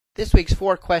This week's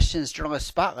Four Questions Journalist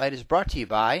Spotlight is brought to you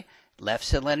by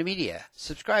Leff's Atlanta Media.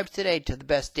 Subscribe today to the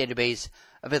best database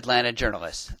of Atlanta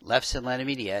journalists,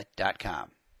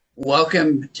 leffsatlantamedia.com.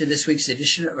 Welcome to this week's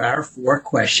edition of our Four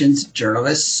Questions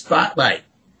Journalist Spotlight.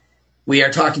 We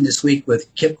are talking this week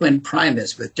with Kiplin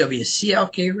Primus with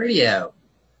WCLK Radio.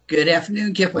 Good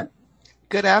afternoon, Kiplin.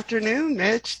 Good afternoon,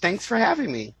 Mitch. Thanks for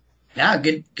having me. Yeah,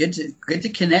 good to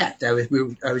connect.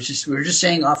 We were just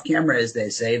saying off camera, as they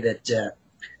say, that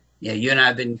you and I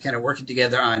have been kind of working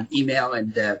together on email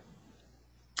and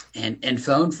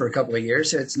phone for a couple of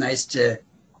years. So it's nice to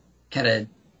kind of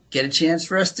get a chance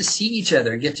for us to see each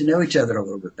other and get to know each other a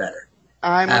little bit better.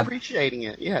 I'm appreciating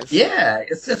it. Yes. Yeah,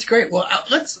 that's great. Well,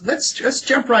 let's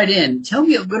jump right in. Tell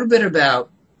me a little bit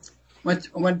about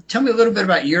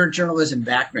your journalism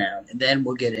background, and then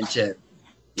we'll get into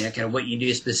kind of what you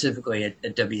do specifically at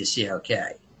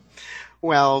WCLK.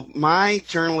 Well, my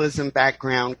journalism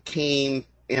background came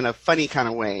in a funny kind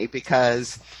of way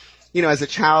because, as a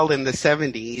child in the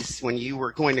 70s, when you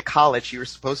were going to college, you were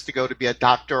supposed to go to be a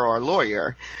doctor or a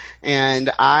lawyer.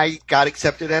 And I got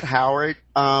accepted at Howard,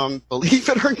 believe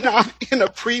it or not, in a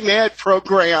pre-med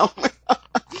program,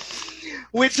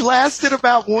 which lasted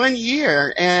about 1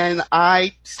 year. And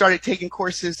I started taking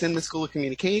courses in the School of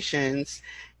Communications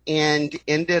and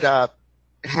ended up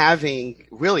having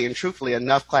really and truthfully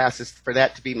enough classes for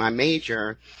that to be my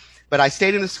major. But I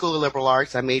stayed in the School of Liberal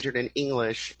Arts. I majored in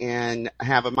English and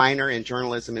have a minor in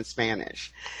journalism and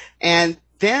Spanish. And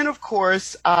then, of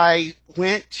course, I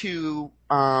went to,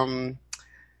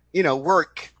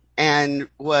 work and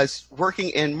was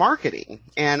working in marketing.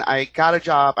 And I got a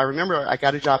job. I remember I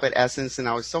got a job at Essence, and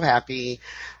I was so happy.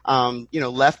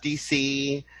 Left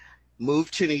D.C.,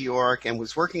 moved to New York, and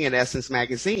was working at Essence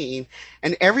Magazine.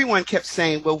 And everyone kept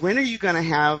saying, well, when are you going to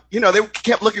have, they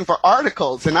kept looking for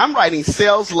articles, and I'm writing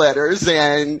sales letters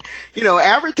and,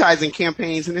 advertising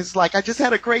campaigns. And it's like, I just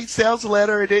had a great sales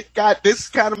letter and it got this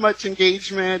kind of much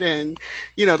engagement, and,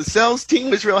 the sales team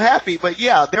was real happy. But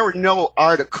yeah, there were no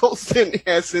articles in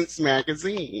Essence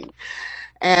Magazine.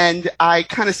 And I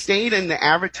kind of stayed in the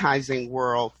advertising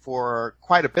world for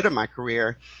quite a bit of my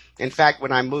career. In fact,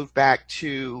 when I moved back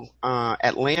to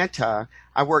Atlanta,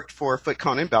 I worked for Foote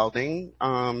Cone & Belding,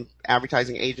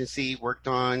 advertising agency, worked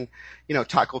on,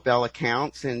 Taco Bell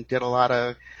accounts and did a lot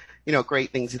of,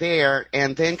 great things there.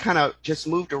 And then kind of just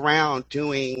moved around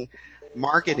doing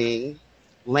marketing,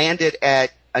 landed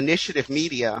at Initiative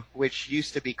Media, which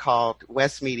used to be called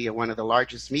West Media, one of the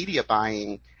largest media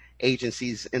buying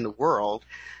agencies in the world,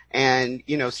 and,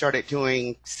 started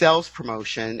doing sales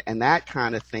promotion and that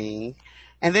kind of thing.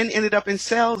 And then ended up in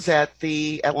sales at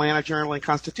the Atlanta Journal and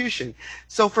Constitution.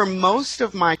 So for most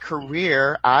of my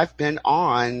career, I've been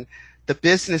on the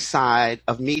business side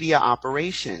of media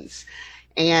operations.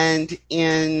 And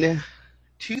in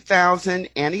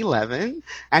 2011,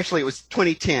 actually it was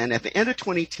 2010, at the end of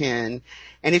 2010,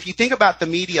 and if you think about the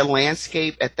media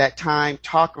landscape at that time,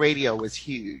 talk radio was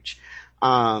huge.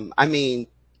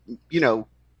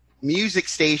 Music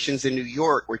stations in New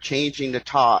York were changing to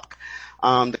talk.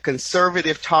 The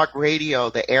conservative talk radio,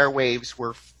 the airwaves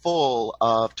were full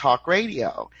of talk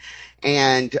radio.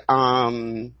 And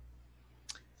I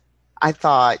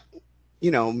thought,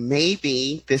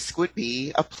 maybe this would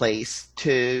be a place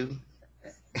to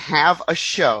have a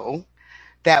show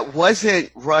that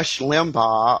wasn't Rush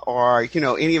Limbaugh or,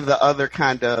 any of the other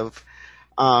kind of,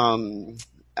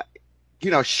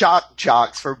 shock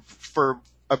jocks for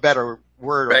a better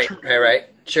word. Right.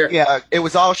 Sure. Yeah, it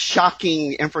was all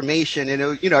shocking information, and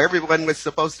everyone was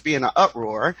supposed to be in an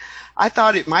uproar. I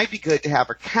thought it might be good to have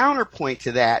a counterpoint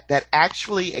to that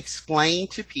actually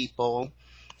explained to people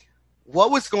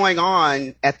what was going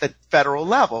on at the federal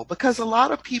level, because a lot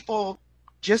of people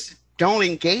just don't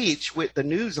engage with the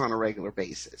news on a regular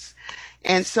basis.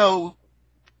 And so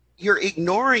you're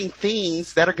ignoring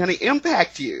things that are going to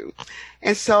impact you.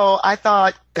 And so I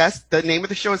thought that's the name of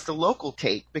the show is The Local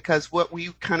Take, because what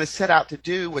we kind of set out to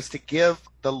do was to give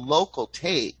the local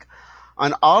take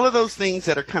on all of those things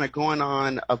that are kind of going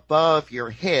on above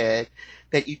your head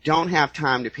that you don't have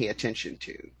time to pay attention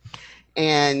to.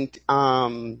 And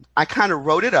I kind of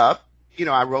wrote it up.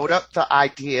 I wrote up the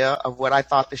idea of what I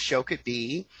thought the show could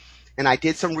be. And I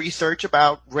did some research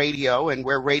about radio and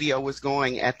where radio was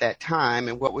going at that time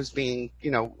and what was being,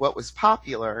 what was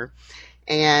popular.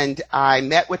 And I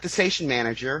met with the station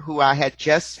manager who I had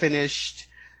just finished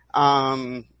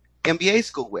MBA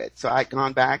school with. So I'd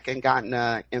gone back and gotten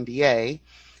an MBA.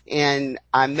 And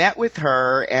I met with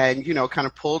her and, kind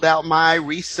of pulled out my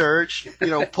research,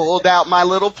 pulled out my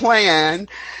little plan.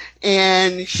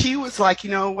 And she was like, you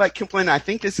know what, Kiplin, I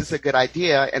think this is a good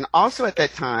idea. And also at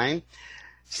that time,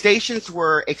 stations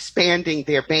were expanding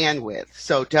their bandwidth.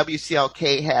 So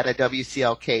WCLK had a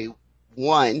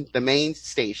WCLK1, the main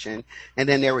station, and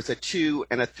then there was a 2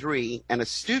 and a 3 and a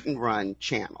student-run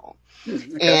channel. Okay.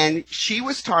 And she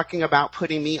was talking about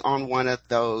putting me on one of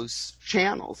those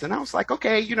channels. And I was like,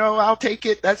 okay, I'll take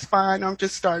it. That's fine. I'm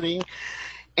just starting.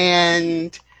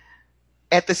 And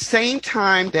at the same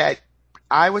time that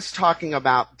I was talking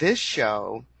about this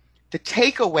show, The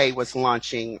Takeaway was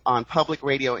launching on Public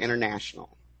Radio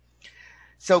International.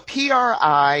 So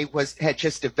PRI had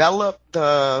just developed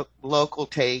the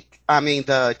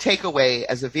the Takeaway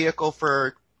as a vehicle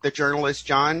for the journalist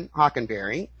John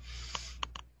Hockenberry.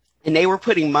 And they were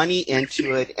putting money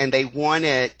into it, and they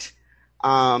wanted,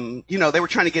 they were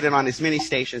trying to get it on as many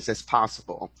stations as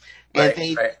possible.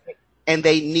 And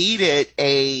they needed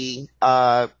the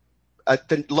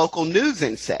local news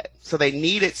inset. So they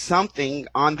needed something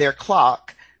on their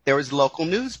clock. There was local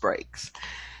news breaks.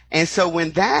 And so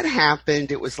when that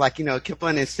happened, it was like,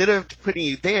 Kipling, instead of putting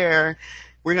you there,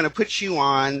 we're going to put you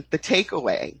on The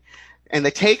Takeaway. And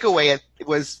The Takeaway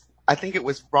I think it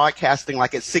was broadcasting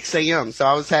like at 6 a.m. So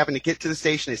I was having to get to the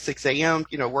station at 6 a.m.,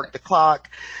 work the clock.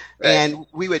 Right. And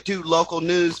we would do local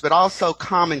news, but also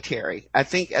commentary. I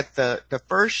think at the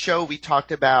first show we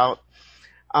talked about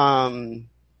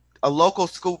a local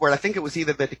school board. I think it was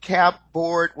either the DeKalb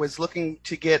board was looking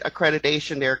to get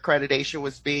accreditation. Their accreditation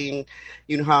was being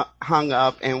hung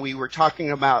up, and we were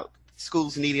talking about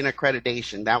schools needing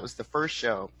accreditation. That was the first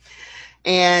show.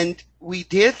 And we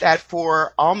did that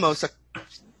for almost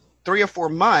 3 or 4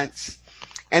 months.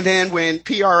 And then when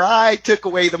PRI took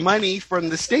away the money from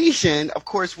the station, of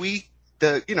course,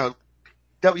 WCLK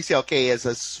is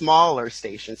a smaller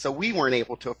station, so we weren't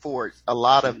able to afford a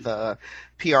lot of the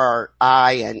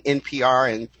PRI and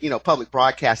NPR and, public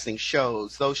broadcasting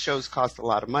shows. Those shows cost a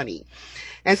lot of money.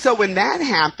 And so when that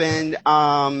happened,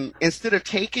 instead of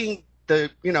taking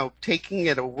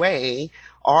it away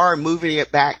or moving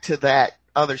it back to that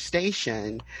other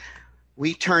station,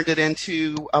 we turned it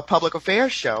into a public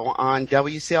affairs show on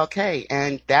WCLK.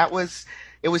 And it was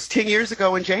 10 years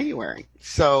ago in January.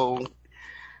 So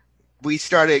we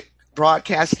started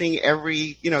broadcasting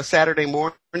every, Saturday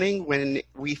morning when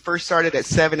we first started at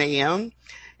 7 a.m.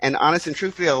 And honest and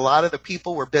truthfully, a lot of the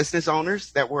people were business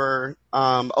owners that were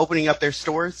opening up their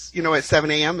stores, at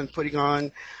 7 a.m. and putting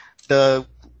on the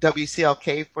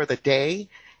WCLK for the day.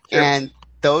 Sure. And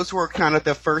those were kind of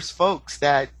the first folks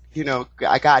that,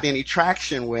 I got any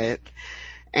traction with.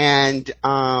 And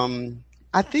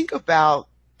I think about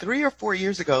 3 or 4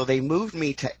 years ago, they moved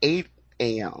me to 8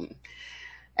 a.m.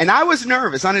 And I was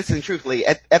nervous, honestly and truthfully.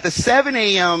 At the 7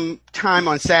 a.m. time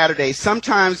on Saturday,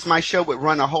 sometimes my show would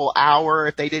run a whole hour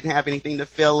if they didn't have anything to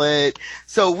fill it.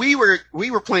 So we were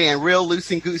playing real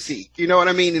loosey-goosey, you know what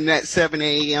I mean, in that 7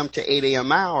 a.m. to 8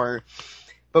 a.m. hour.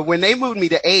 But when they moved me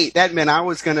to 8, that meant I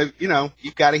was going to,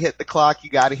 you got to hit the clock, you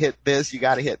got to hit this, you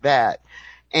got to hit that.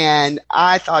 And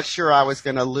I thought sure I was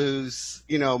going to lose,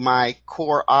 my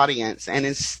core audience. And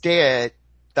instead,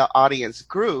 the audience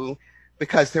grew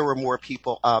because there were more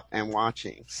people up and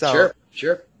watching. So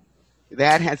Sure.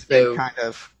 That has been kind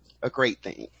of a great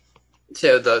thing.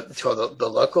 So the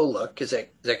local look, is that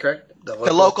correct? The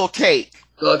local take.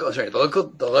 The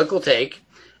local take.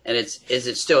 And is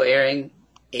it still airing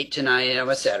 8 to 9 a.m.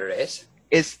 on Saturdays?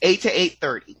 It's 8 to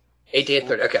 8:30. 8 to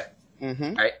 8:30. Okay. Mm-hmm.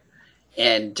 All right.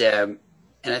 And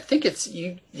I think it's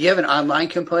you have an online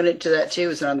component to that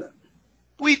too. Is it on?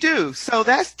 We do. So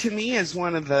that, to me, is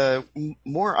one of the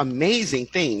more amazing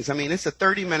things. I mean, it's a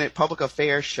 30-minute public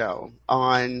affairs show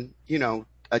on,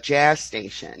 a jazz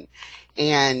station.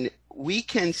 And we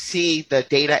can see the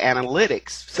data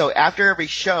analytics. So after every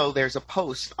show, there's a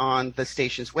post on the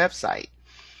station's website.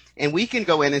 And we can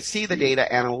go in and see the data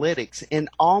analytics. And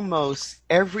almost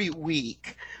every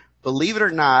week, believe it or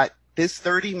not, this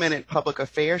 30-minute public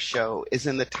affairs show is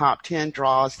in the top 10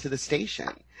 draws to the station.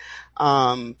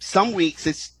 Some weeks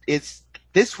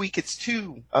this week it's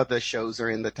 2 of the shows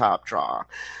are in the top draw.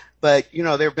 But,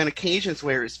 there have been occasions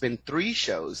where it's been 3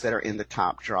 shows that are in the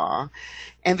top draw.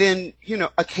 And then,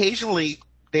 occasionally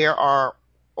there are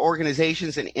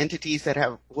organizations and entities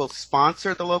that will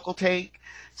sponsor the local take.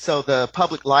 So the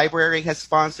public library has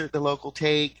sponsored the local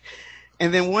take.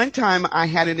 And then one time I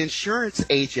had an insurance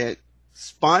agent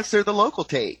sponsor the local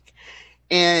take.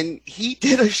 And he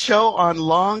did a show on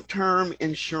long-term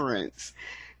insurance.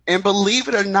 And believe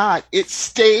it or not, it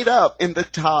stayed up in the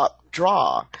top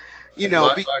draw.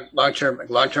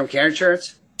 Long-term care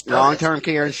insurance? Long-term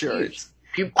care insurance.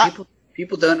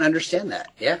 People don't understand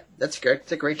that. Yeah, that's great.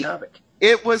 It's a great topic.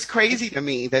 It was crazy to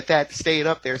me that stayed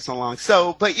up there so long.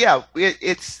 So, but yeah,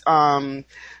 it's the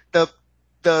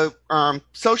the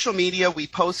social media we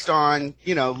post on,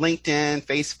 LinkedIn,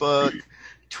 Facebook,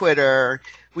 Twitter,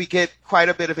 we get quite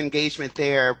a bit of engagement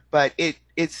there, but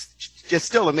it's just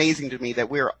still amazing to me that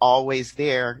we're always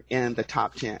there in the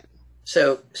top 10.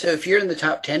 So if you're in the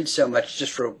top 10 so much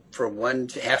just for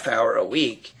 1.5 hour a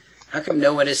week, how come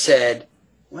no one has said,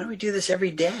 why don't we do this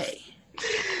every day?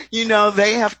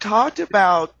 They have talked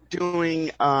about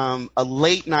doing a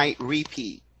late night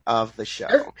repeat of the show.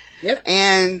 Sure. Yep.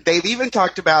 And they've even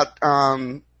talked about,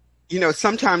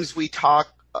 sometimes we talk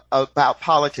about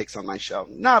politics on my show.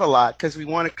 Not a lot, because we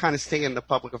want to kind of stay in the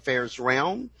public affairs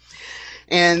realm.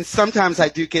 And sometimes I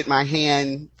do get my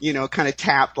hand, kind of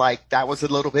tapped like that was a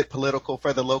little bit political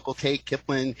for the local take,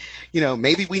 Kipling.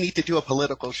 Maybe we need to do a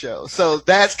political show. So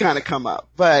that's kind of come up.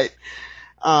 But,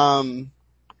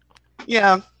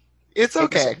 yeah, it's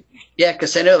okay. Yeah,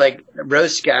 because I know like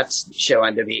Rose Scott's show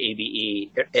on WABE,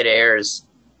 it airs,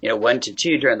 1 to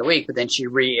 2 during the week, but then she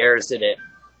re-airs it at,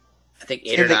 I think,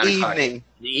 8 or 9 o'clock in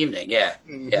the evening. Yeah,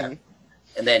 yeah.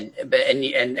 And then,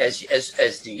 and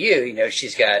as do you,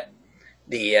 she's got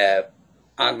the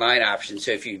online option.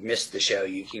 So if you've missed the show,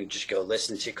 you can just go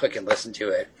click and listen to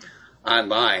it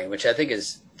online, which I think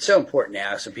is so important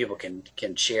now, so people can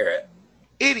share it.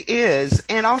 It is,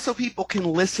 and also people can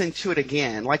listen to it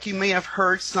again. Like you may have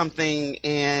heard something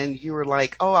and you were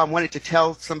like, oh, I wanted to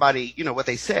tell somebody, what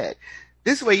they said.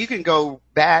 This way you can go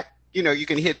back, you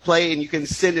can hit play and you can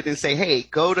send it and say, hey,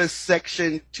 go to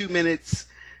section 2 minutes,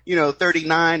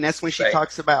 39. That's when she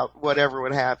talks about whatever,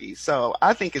 what have you. So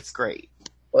I think it's great.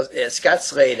 Well, Scott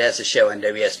Slade has a show on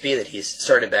WSB that he's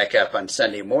started back up on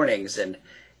Sunday mornings, and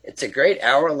it's a great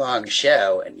hour-long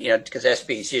show, and because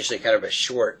SB is usually kind of a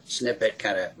short snippet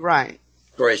kind of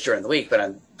stories during the week, but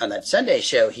on that Sunday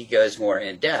show he goes more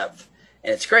in depth,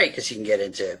 and it's great because you can get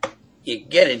into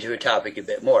a topic a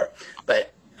bit more.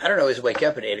 But I don't always wake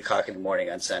up at 8 o'clock in the morning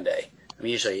on Sunday. I'm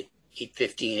usually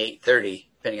 8:15, 8:30,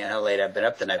 depending on how late I've been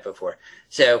up the night before.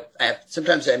 So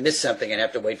sometimes I miss something and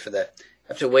have to wait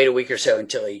a week or so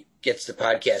until he gets the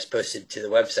podcast posted to the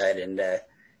website, and then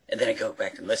I go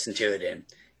back and listen to it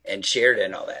and share it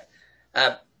and all that.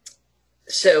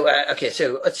 So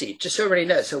let's see. Just so everybody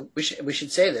knows, so we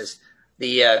should say this: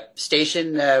 the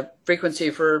station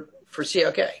frequency for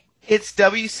CLK. It's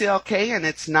WCLK, and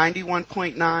it's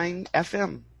 91.9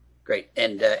 FM. Great,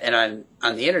 and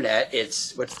on the internet,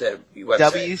 it's what's the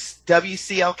website?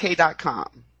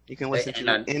 WCLK.com. You can listen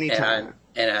to it anytime.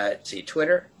 And see,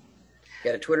 Twitter. You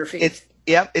got a Twitter feed? It's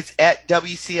at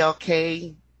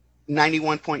WCLK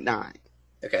 91.9.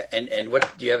 Okay, and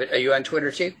what do you have? Are you on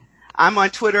Twitter too? I'm on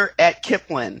Twitter at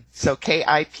Kipling, so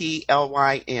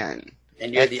KIPLYN.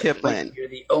 And you're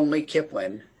the only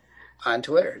Kipling on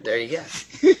Twitter. There you go.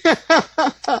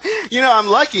 I'm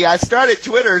lucky. I started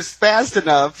Twitter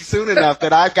soon enough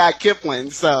that I've got Kipling.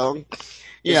 So,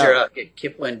 Is there a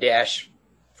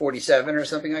Kipling-47 or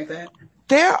something like that?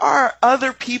 There are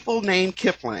other people named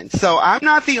Kipling, so I'm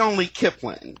not the only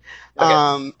Kipling.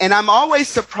 Okay. And I'm always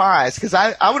surprised because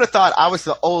I would have thought I was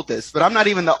the oldest, but I'm not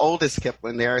even the oldest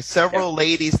Kipling. There are several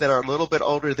ladies that are a little bit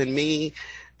older than me.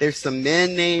 There's some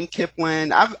men named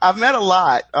Kipling. I've met a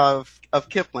lot of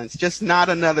Kiplings, just not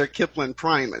another Kipling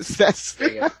Primus. That's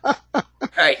All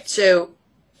right. So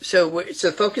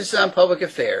focus on public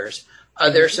affairs. Are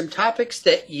there some topics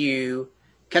that you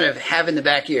kind of have in the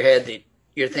back of your head that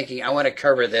you're thinking, I want to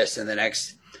cover this in the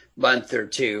next month or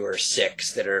 2 or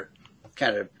 6 that are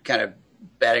kind of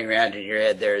batting around in your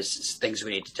head? There's things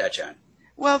we need to touch on.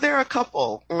 Well, there are a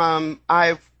couple.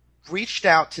 I've reached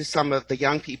out to some of the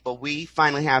young people. We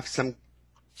finally have some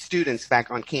students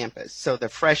back on campus, so the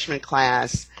freshman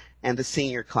class and the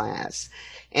senior class.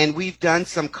 And we've done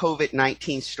some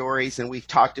COVID-19 stories, and we've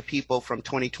talked to people from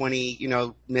 2020,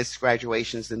 missed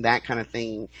graduations and that kind of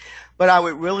thing. But I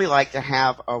would really like to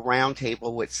have a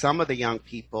roundtable with some of the young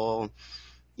people,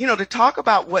 to talk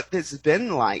about what this has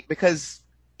been like, because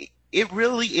it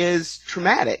really is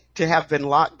traumatic to have been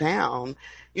locked down,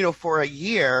 for a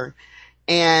year.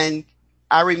 And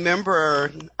I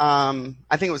remember, I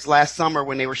think it was last summer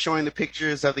when they were showing the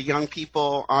pictures of the young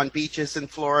people on beaches in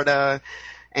Florida,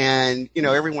 and,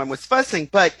 everyone was fussing.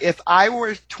 But if I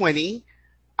were 20,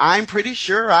 I'm pretty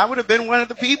sure I would have been one of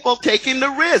the people taking the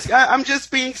risk. I'm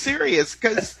just being serious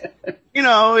because,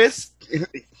 it's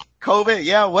COVID.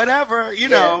 Yeah, whatever,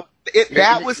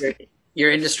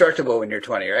 You're indestructible when you're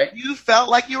 20, right? You felt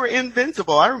like you were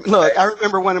invincible. I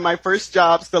remember one of my first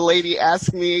jobs, the lady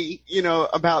asked me,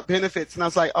 about benefits, and I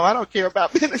was like, oh, I don't care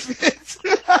about benefits.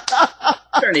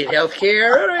 I don't need health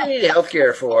care. What do I need health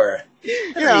care for?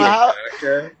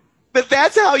 but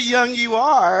that's how young you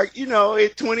are, in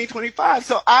 2025.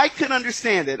 So I could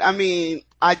understand it. I mean,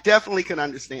 I definitely could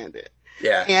understand it.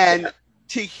 Yeah. And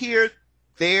to hear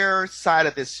their side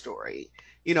of this story,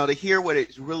 to hear what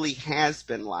it really has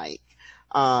been like.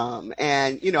 And,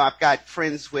 I've got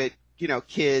friends with,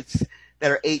 kids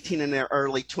that are 18 in their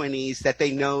early 20s that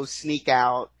they know sneak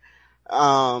out,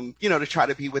 to try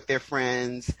to be with their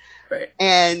friends. Right.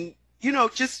 And,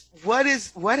 just what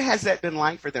has that been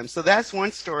like for them? So that's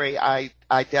one story I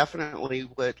definitely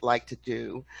would like to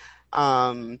do.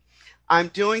 I'm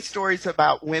doing stories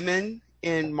about women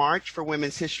in March for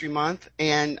Women's History Month,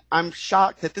 and I'm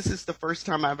shocked that this is the first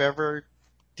time I've ever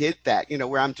did that,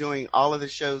 where I'm doing all of the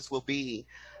shows will be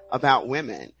about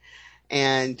women.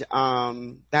 And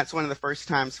that's one of the first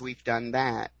times we've done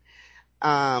that.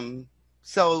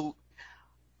 So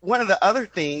one of the other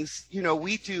things,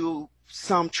 we do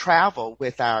some travel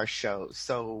with our shows.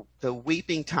 So The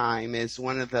Weeping Time is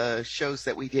one of the shows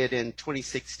that we did in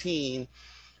 2016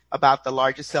 about the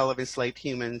largest cell of enslaved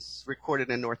humans recorded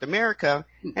in North America,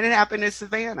 and it happened in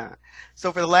Savannah.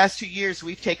 So for the last 2 years,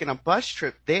 we've taken a bus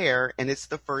trip there, and it's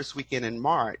the first weekend in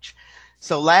March.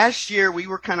 So last year, we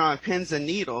were kind of on pins and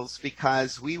needles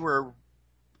because we were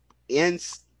in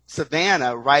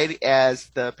Savannah right as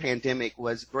the pandemic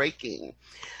was breaking.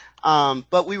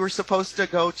 But we were supposed to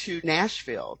go to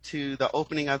Nashville to the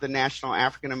opening of the National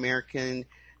African American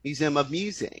Museum of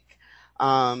Music.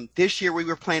 This year we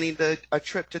were planning a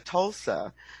trip to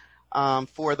Tulsa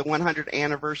for the 100th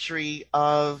anniversary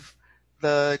of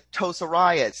the Tulsa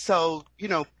riots. So,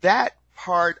 that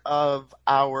part of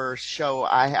our show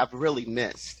I have really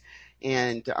missed,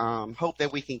 and hope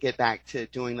that we can get back to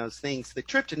doing those things. The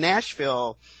trip to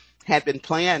Nashville had been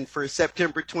planned for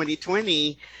September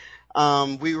 2020.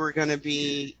 We were going to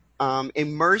be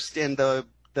immersed in the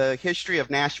history of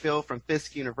Nashville from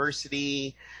Fisk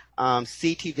University.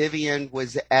 C.T. Vivian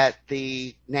was at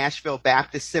the Nashville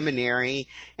Baptist Seminary,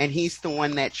 and he's the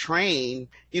one that trained,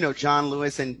 John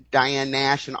Lewis and Diane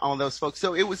Nash and all those folks.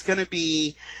 So it was going to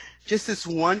be just this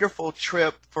wonderful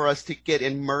trip for us to get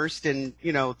immersed in,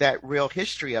 that real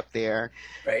history up there.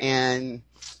 Right. And,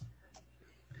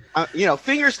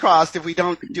 fingers crossed, if we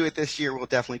don't do it this year, we'll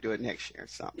definitely do it next year.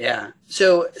 So yeah.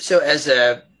 So as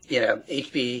a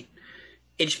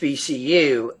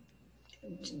HBCU,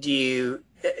 do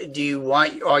you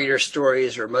want all your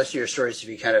stories or most of your stories to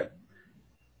be kind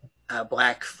of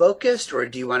Black focused, or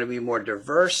do you want to be more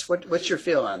diverse? What's your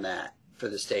feel on that for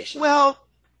the station? Well,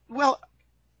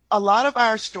 a lot of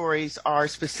our stories are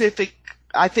specific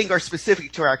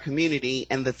to our community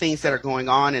and the things that are going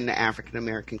on in the African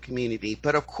American community.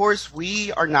 But of course,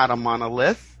 we are not a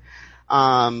monolith.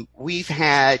 We've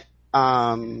had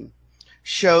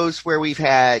shows where we've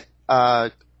had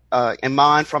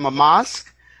imam from a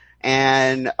mosque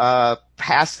and a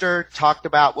pastor talked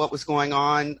about what was going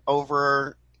on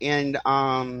over in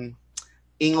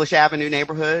English Avenue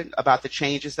neighborhood, about the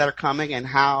changes that are coming and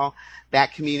how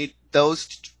that community,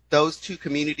 those two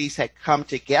communities had come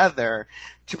together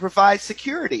to provide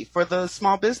security for the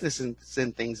small businesses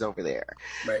and things over there.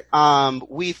 Right.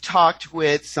 We've talked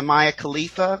with Samaya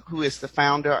Khalifa, who is the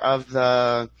founder of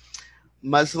the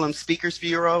Muslim Speakers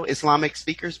Bureau, Islamic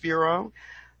Speakers Bureau,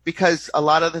 because a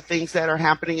lot of the things that are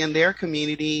happening in their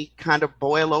community kind of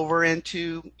boil over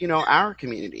into, our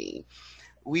community.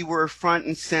 We were front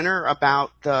and center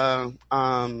about the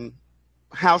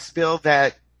House bill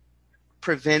that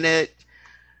prevented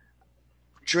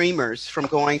Dreamers from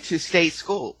going to state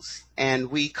schools, and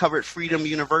we covered Freedom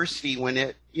University when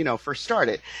it, first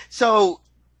started. So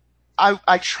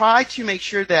I try to make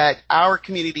sure that our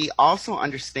community also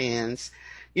understands,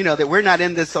 that we're not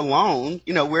in this alone.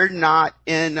 We're not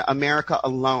in America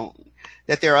alone,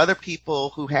 that there are other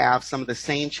people who have some of the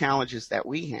same challenges that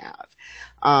we have.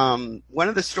 One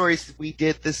of the stories that we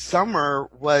did this summer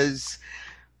was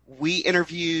we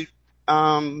interviewed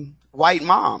white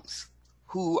moms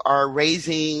who are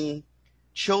raising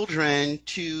children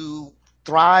to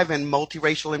thrive in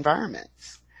multiracial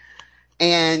environments.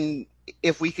 And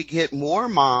if we could get more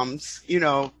moms,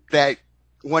 that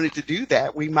wanted to do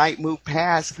that, we might move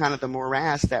past kind of the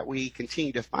morass that we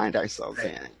continue to find ourselves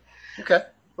in. Okay.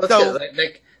 Well, so,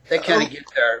 that kind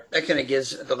of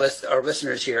gives our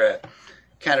listeners here a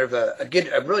kind of a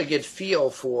really good feel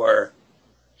for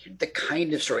the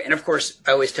kind of story. And of course,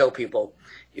 I always tell people,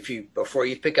 before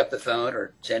you pick up the phone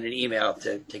or send an email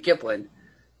to Kipling,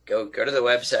 go to the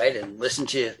website and listen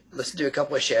to a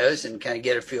couple of shows and kind of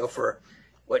get a feel for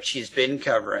what she's been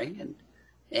covering,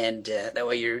 and that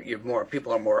way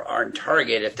people are more on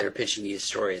target if they're pitching you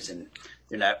stories, and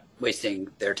they're not wasting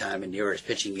their time and yours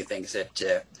pitching you things that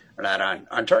are not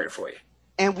on target for you.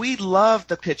 And we love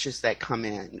the pitches that come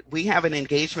in. We have an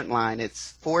engagement line.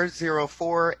 It's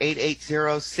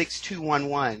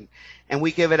 404-880-6211. And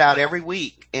we give it out every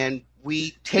week. And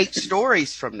we take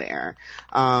stories from there.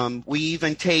 We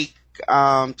even take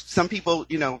some people,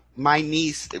 my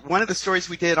niece, one of the stories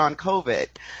we did on COVID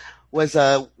was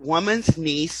a woman's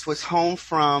niece was home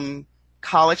from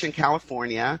college in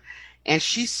California, and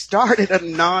she started a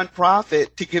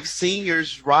nonprofit to give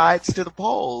seniors rides to the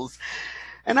polls.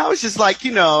 And I was just like,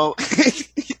 a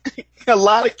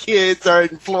lot of kids are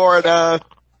in Florida.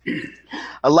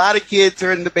 A lot of kids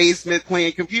are in the basement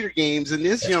playing computer games, and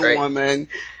this young woman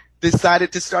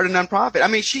decided to start a nonprofit. I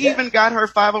mean, she even got her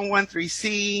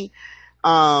 501c,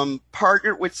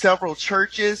 partnered with several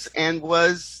churches, and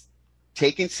was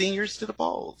taking seniors to the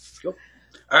polls. Cool.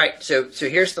 All right, so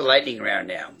here's the lightning round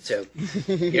now. So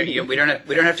we don't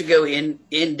have to go in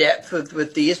depth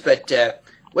with these, but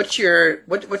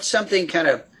what's something kind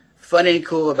of fun and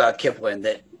cool about Kipling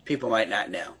that people might not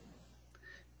know?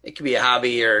 It could be a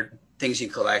hobby or things you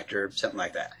collect or something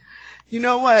like that. You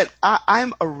know what?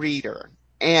 I'm a reader,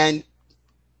 and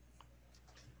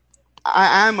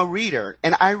I'm a reader,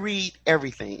 and I read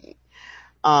everything.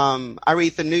 I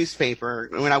read the newspaper.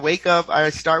 When I wake up, I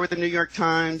start with the New York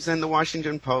Times and the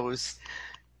Washington Post.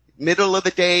 Middle of the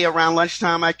day, around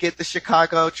lunchtime, I get the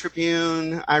Chicago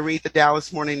Tribune. I read the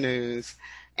Dallas Morning News.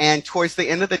 And towards the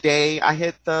end of the day, I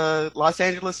hit the Los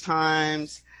Angeles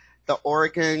Times, the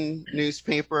Oregon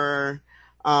newspaper.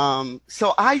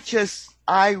 So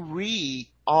I read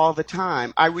all the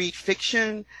time. I read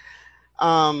fiction.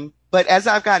 But as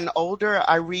I've gotten older,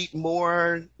 I read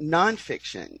more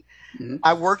nonfiction. Mm-hmm.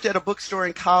 I worked at a bookstore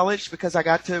in college because I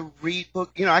got to read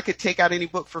book. I could take out any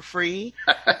book for free.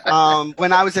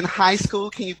 When I was in high school,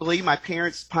 can you believe my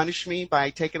parents punished me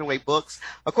by taking away books?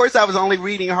 Of course, I was only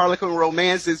reading Harlequin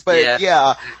romances, but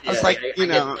I was like,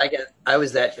 I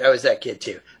was that kid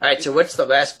too. All right, so what's the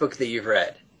last book that you've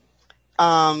read?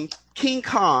 King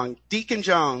Kong, Deacon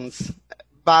Jones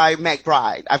by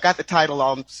McBride. I've got the title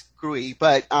all screwy,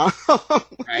 but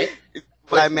right.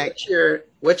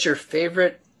 What's your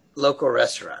favorite local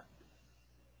restaurant?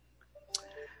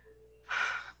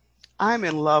 I'm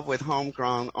in love with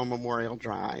Homegrown on Memorial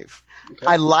Drive. Okay.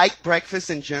 I like breakfast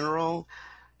in general,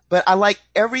 but I like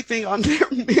everything on their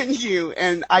menu,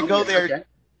 and I go there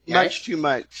too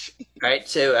much. All right,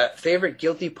 so favorite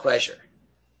guilty pleasure?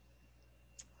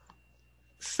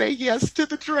 Say yes to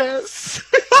the dress.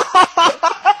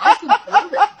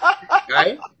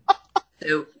 Right?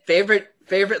 So favorite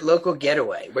local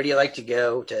getaway? Where do you like to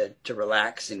go to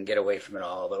relax and get away from it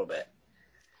all a little bit?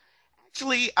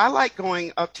 Actually, I like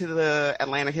going up to the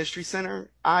Atlanta History Center.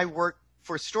 I work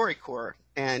for StoryCorps,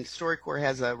 and StoryCorps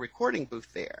has a recording booth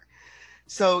there.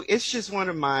 So it's just one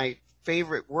of my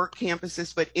favorite work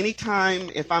campuses. But anytime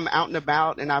if I'm out and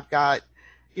about and I've got,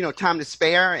 time to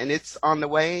spare and it's on the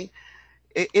way,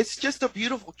 it's just a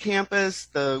beautiful campus.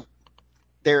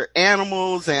 There are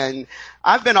animals, and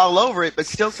I've been all over it, but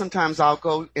still sometimes I'll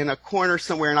go in a corner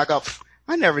somewhere and I go,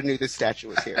 I never knew this statue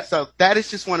was here. So that is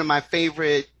just one of my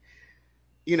favorite,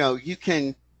 you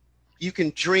can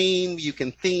dream, you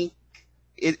can think.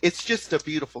 It's just a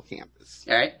beautiful campus.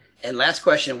 All right. And last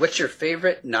question, what's your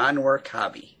favorite non-work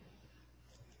hobby?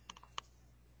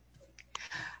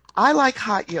 I like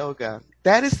hot yoga.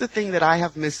 That is the thing that I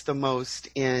have missed the most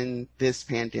in this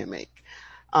pandemic.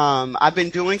 I've been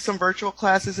doing some virtual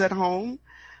classes at home,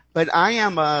 but I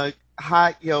am a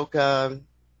hot yoga.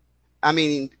 I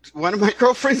mean, one of my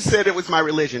girlfriends said it was my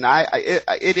religion.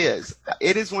 It is.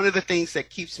 It is one of the things that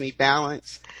keeps me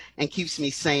balanced and keeps me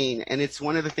sane. And it's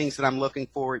one of the things that I'm looking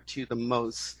forward to the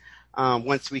most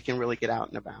once we can really get out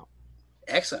and about.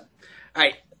 Excellent. All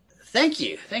right. Thank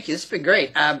you. This has been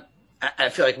great. I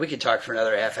feel like we could talk for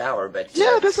another half hour, but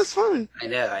yeah, this is fun. I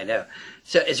know.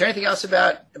 So, is there anything else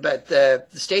about the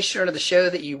station or the show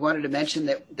that you wanted to mention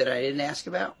that I didn't ask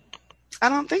about? I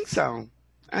don't think so.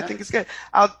 I think it's good.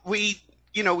 We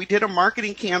did a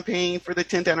marketing campaign for the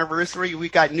 10th anniversary. We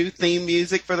got new theme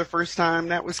music for the first time.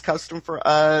 That was custom for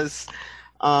us.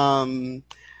 We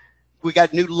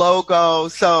got new logo.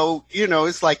 So,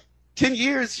 it's like 10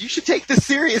 years. You should take this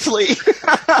seriously.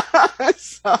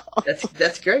 So.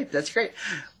 That's great.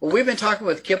 Well, we've been talking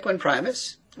with Kipling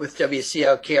Primus with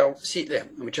WCLK.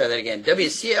 Let me try that again.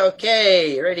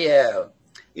 WCLK Radio.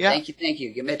 Yeah. Thank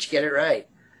you. Mitch, get it right.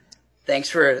 Thanks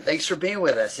for being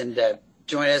with us, and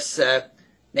join us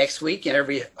next week and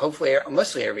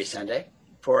mostly every Sunday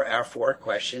for our 4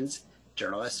 Questions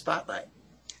Journalist Spotlight.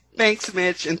 Thanks,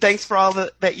 Mitch, and thanks for all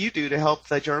that you do to help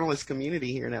the journalist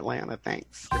community here in Atlanta.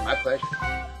 Thanks. My pleasure.